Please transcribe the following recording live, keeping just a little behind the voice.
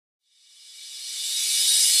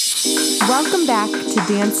Welcome back to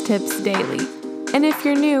Dance Tips Daily. And if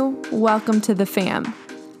you're new, welcome to the fam.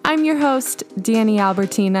 I'm your host, Danny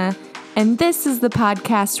Albertina, and this is the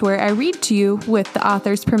podcast where I read to you, with the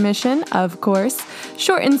author's permission, of course,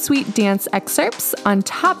 short and sweet dance excerpts on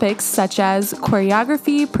topics such as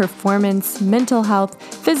choreography, performance, mental health,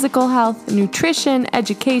 physical health, nutrition,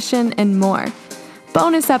 education, and more.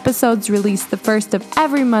 Bonus episodes released the first of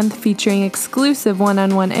every month featuring exclusive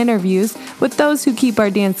one-on-one interviews with those who keep our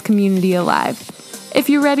dance community alive. If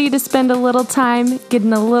you're ready to spend a little time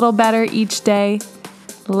getting a little better each day,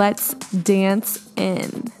 let's dance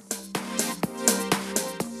in.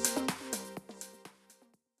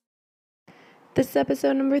 This is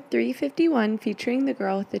episode number 351 featuring the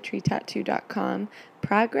girl with the tree tattoo.com.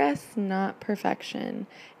 Progress, not perfection.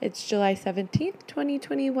 It's July 17th,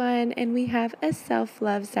 2021, and we have a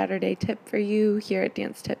self-love Saturday tip for you here at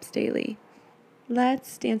Dance Tips Daily.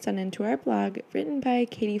 Let's dance on into our blog, written by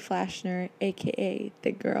Katie Flashner, aka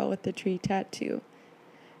the girl with the tree tattoo.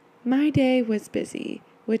 My day was busy,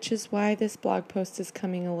 which is why this blog post is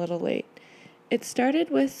coming a little late. It started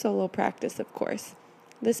with solo practice, of course.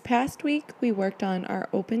 This past week, we worked on our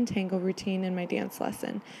open tango routine in my dance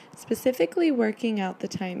lesson, specifically working out the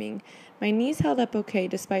timing. My knees held up okay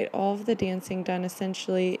despite all of the dancing done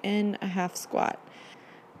essentially in a half squat.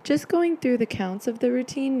 Just going through the counts of the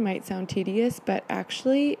routine might sound tedious, but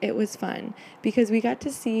actually it was fun because we got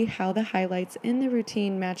to see how the highlights in the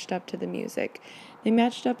routine matched up to the music. They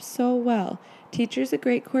matched up so well. Teacher's a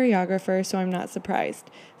great choreographer, so I'm not surprised.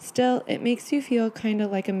 Still, it makes you feel kind of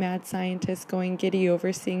like a mad scientist going giddy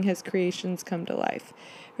over seeing his creations come to life.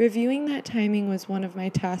 Reviewing that timing was one of my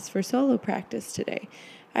tasks for solo practice today.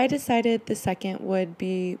 I decided the second would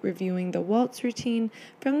be reviewing the waltz routine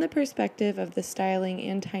from the perspective of the styling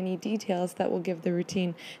and tiny details that will give the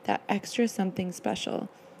routine that extra something special.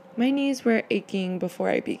 My knees were aching before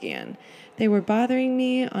I began. They were bothering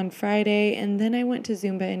me on Friday, and then I went to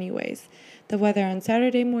Zumba anyways. The weather on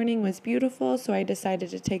Saturday morning was beautiful, so I decided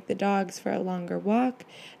to take the dogs for a longer walk.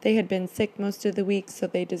 They had been sick most of the week, so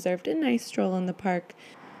they deserved a nice stroll in the park.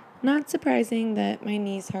 Not surprising that my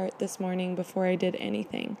knees hurt this morning before I did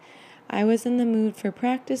anything. I was in the mood for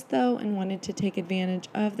practice though and wanted to take advantage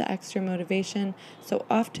of the extra motivation, so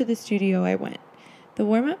off to the studio I went. The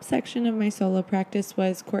warm-up section of my solo practice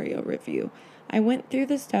was choreo review. I went through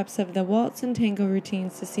the steps of the waltz and tango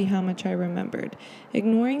routines to see how much I remembered.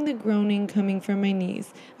 Ignoring the groaning coming from my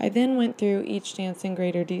knees, I then went through each dance in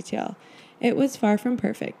greater detail. It was far from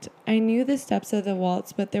perfect. I knew the steps of the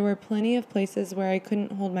waltz, but there were plenty of places where I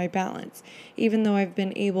couldn't hold my balance, even though I've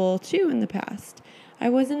been able to in the past. I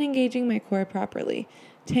wasn't engaging my core properly.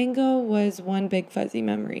 Tango was one big fuzzy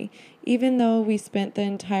memory, even though we spent the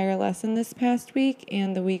entire lesson this past week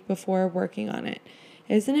and the week before working on it.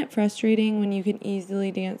 Isn't it frustrating when you can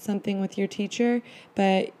easily dance something with your teacher,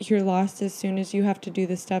 but you're lost as soon as you have to do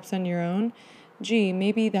the steps on your own? Gee,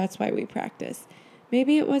 maybe that's why we practice.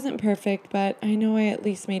 Maybe it wasn't perfect, but I know I at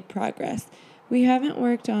least made progress. We haven't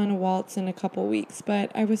worked on a waltz in a couple weeks, but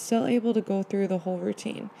I was still able to go through the whole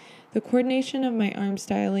routine. The coordination of my arm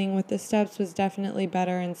styling with the steps was definitely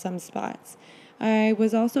better in some spots. I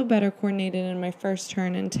was also better coordinated in my first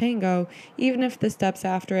turn in tango, even if the steps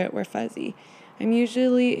after it were fuzzy. I'm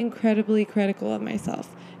usually incredibly critical of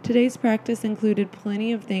myself. Today's practice included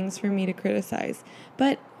plenty of things for me to criticize,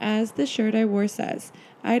 but as the shirt I wore says,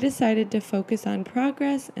 I decided to focus on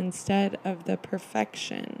progress instead of the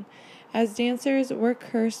perfection. As dancers, we're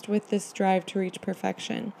cursed with this drive to reach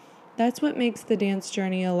perfection. That's what makes the dance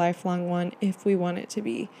journey a lifelong one if we want it to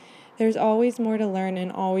be. There's always more to learn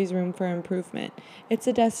and always room for improvement. It's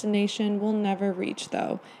a destination we'll never reach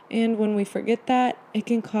though, and when we forget that, it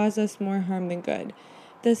can cause us more harm than good.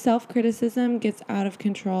 The self-criticism gets out of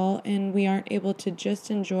control and we aren't able to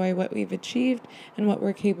just enjoy what we've achieved and what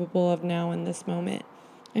we're capable of now in this moment.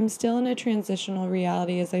 I'm still in a transitional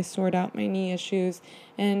reality as I sort out my knee issues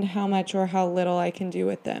and how much or how little I can do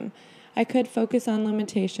with them. I could focus on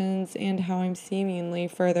limitations and how I'm seemingly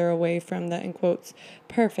further away from the, in quotes,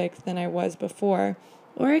 perfect than I was before.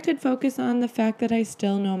 Or I could focus on the fact that I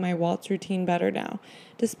still know my waltz routine better now,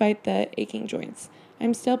 despite the aching joints.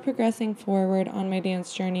 I'm still progressing forward on my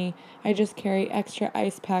dance journey. I just carry extra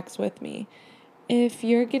ice packs with me. If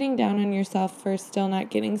you're getting down on yourself for still not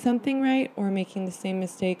getting something right or making the same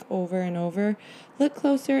mistake over and over, look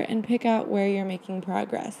closer and pick out where you're making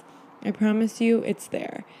progress. I promise you it's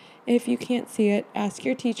there. If you can't see it, ask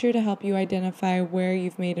your teacher to help you identify where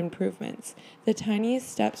you've made improvements. The tiniest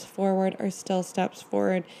steps forward are still steps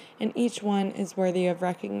forward, and each one is worthy of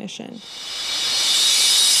recognition.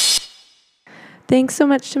 Thanks so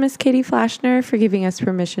much to Miss Katie Flashner for giving us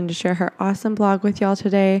permission to share her awesome blog with y'all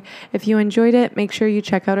today. If you enjoyed it, make sure you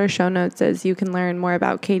check out our show notes as you can learn more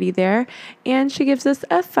about Katie there. And she gives us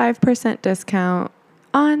a 5% discount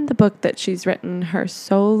on the book that she's written, her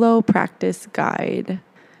solo practice guide.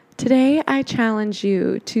 Today, I challenge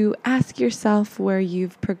you to ask yourself where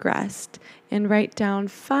you've progressed and write down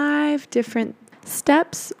 5 different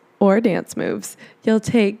steps or dance moves you'll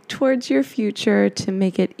take towards your future to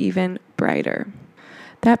make it even brighter.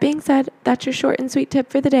 That being said, that's your short and sweet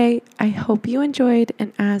tip for the day. I hope you enjoyed,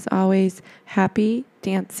 and as always, happy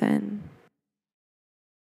dancing.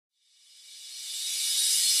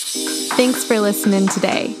 Thanks for listening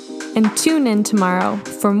today, and tune in tomorrow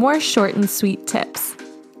for more short and sweet tips.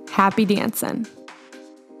 Happy dancing.